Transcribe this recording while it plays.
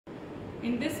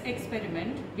In this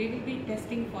experiment, we will be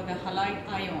testing for the halide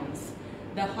ions.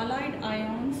 The halide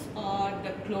ions are the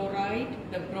chloride,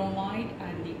 the bromide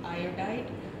and the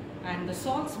iodide. And the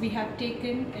salts we have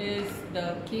taken is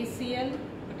the KCl,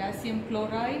 potassium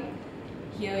chloride.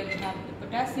 Here you have the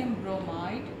potassium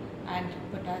bromide and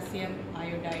potassium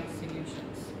iodide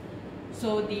solutions.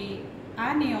 So the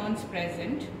anions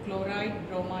present, chloride,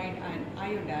 bromide and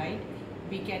iodide,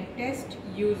 we can test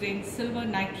using silver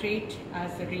nitrate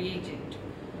as a reagent.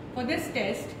 For this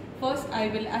test, first I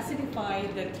will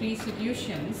acidify the three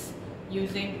solutions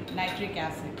using nitric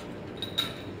acid.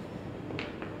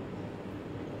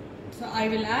 So I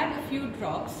will add a few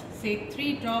drops, say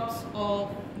 3 drops of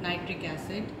nitric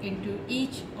acid into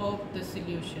each of the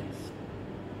solutions,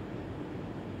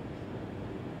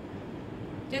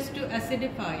 just to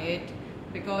acidify it,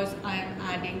 because I am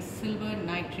adding silver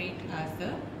nitrate as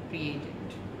the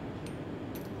reagent.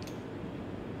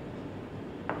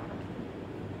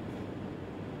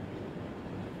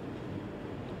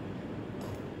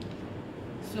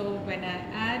 So when I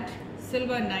add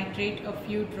silver nitrate a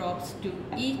few drops to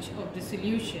each of the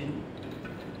solution,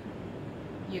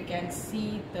 you can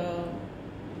see the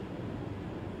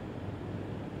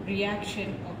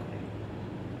reaction occurring.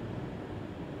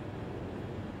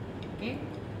 Okay,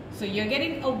 so you're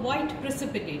getting a white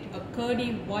precipitate, a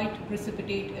curdy white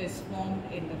precipitate is formed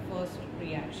in the first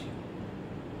reaction.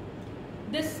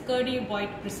 This curdy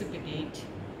white precipitate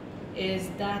is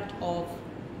that of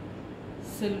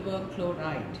silver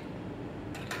chloride.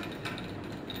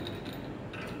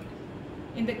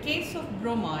 In the case of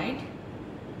bromide,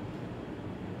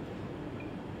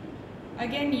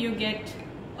 again you get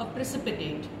a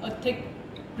precipitate, a thick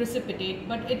precipitate,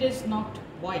 but it is not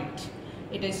white.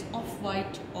 It is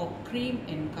off-white or cream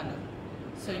in color.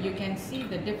 So you can see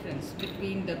the difference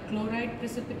between the chloride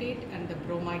precipitate and the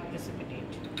bromide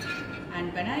precipitate.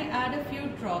 And when I add a few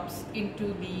drops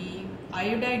into the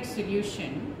iodide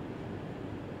solution,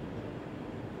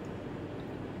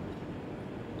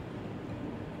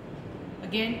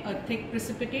 again a thick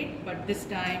precipitate, but this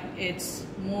time it's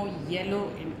more yellow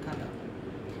in color.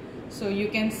 So you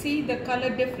can see the color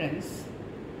difference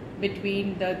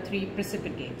between the three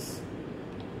precipitates.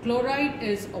 Chloride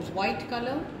is a white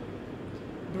color,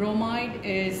 bromide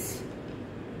is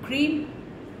cream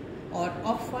or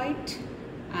off-white,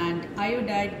 and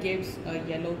iodide gives a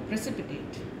yellow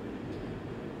precipitate.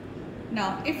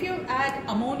 Now if you add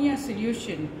ammonia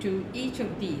solution to each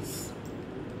of these,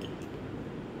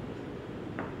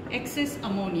 excess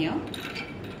ammonia,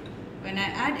 when I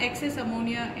add excess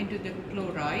ammonia into the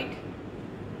chloride,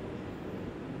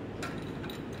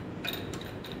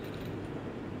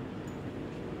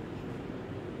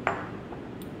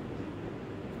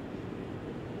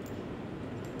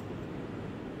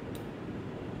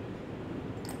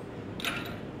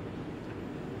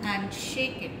 and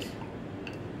shake it,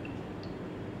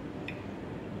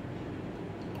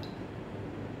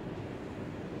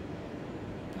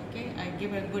 okay, I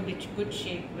give a good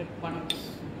shake with one of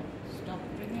these. Stop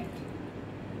doing it.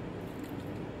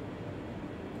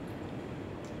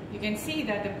 You can see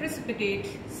that the precipitate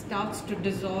starts to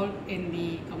dissolve in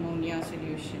the ammonia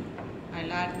solution.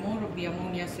 I'll add more of the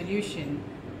ammonia solution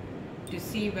to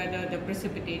see whether the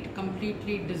precipitate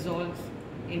completely dissolves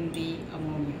in the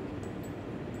ammonia.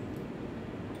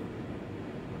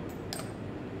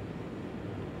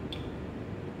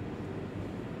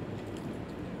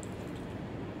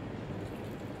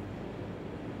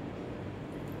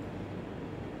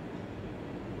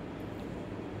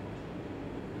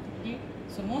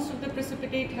 So most of the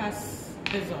precipitate has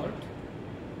dissolved.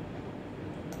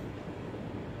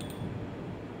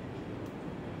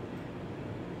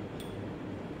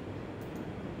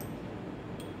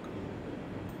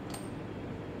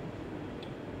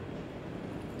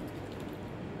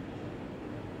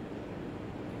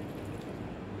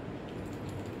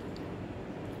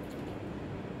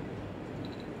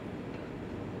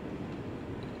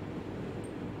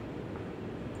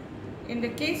 In the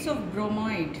case of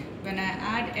bromide, when I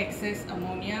add excess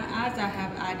ammonia, as I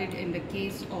have added in the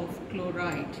case of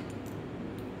chloride,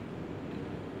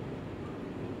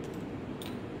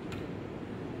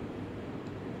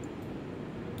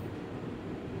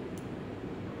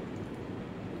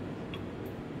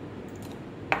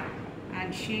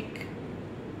 and shake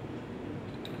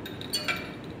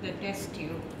the test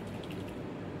tube,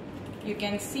 you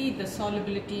can see the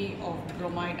solubility of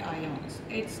bromide ions.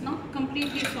 It's not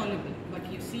completely soluble,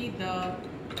 but you see the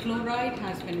chloride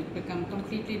has become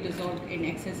completely dissolved in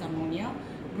excess ammonia.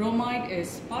 Bromide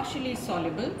is partially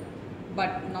soluble,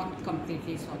 but not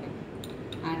completely soluble.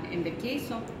 And in the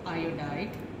case of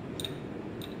iodide,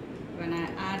 when I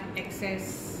add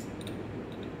excess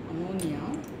ammonia.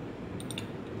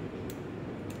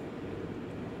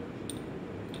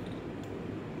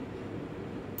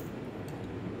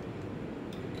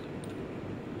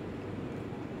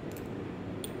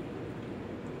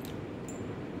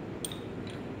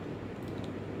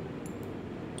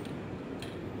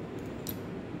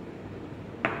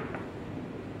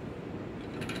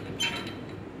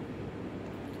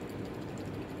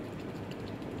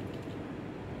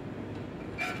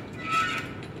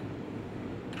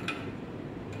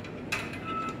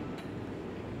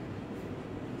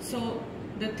 So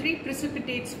the three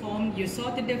precipitates formed, you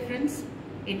saw the difference.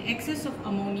 In excess of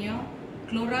ammonia,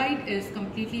 chloride is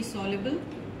completely soluble,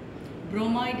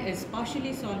 bromide is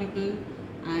partially soluble,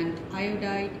 and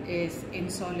iodide is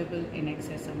insoluble in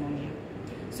excess ammonia.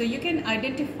 So you can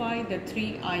identify the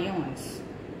three ions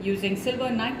using silver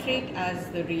nitrate as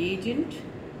the reagent,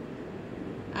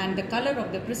 and the color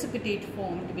of the precipitate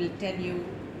formed will tell you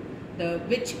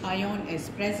which ion is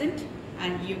present,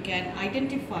 and you can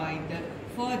identify the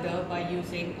further by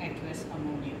using aqueous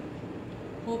ammonia.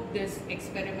 Hope this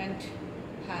experiment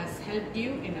has helped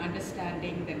you in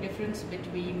understanding the difference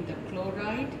between the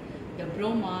chloride, the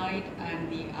bromide and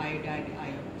the iodide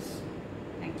ions.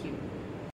 Thank you.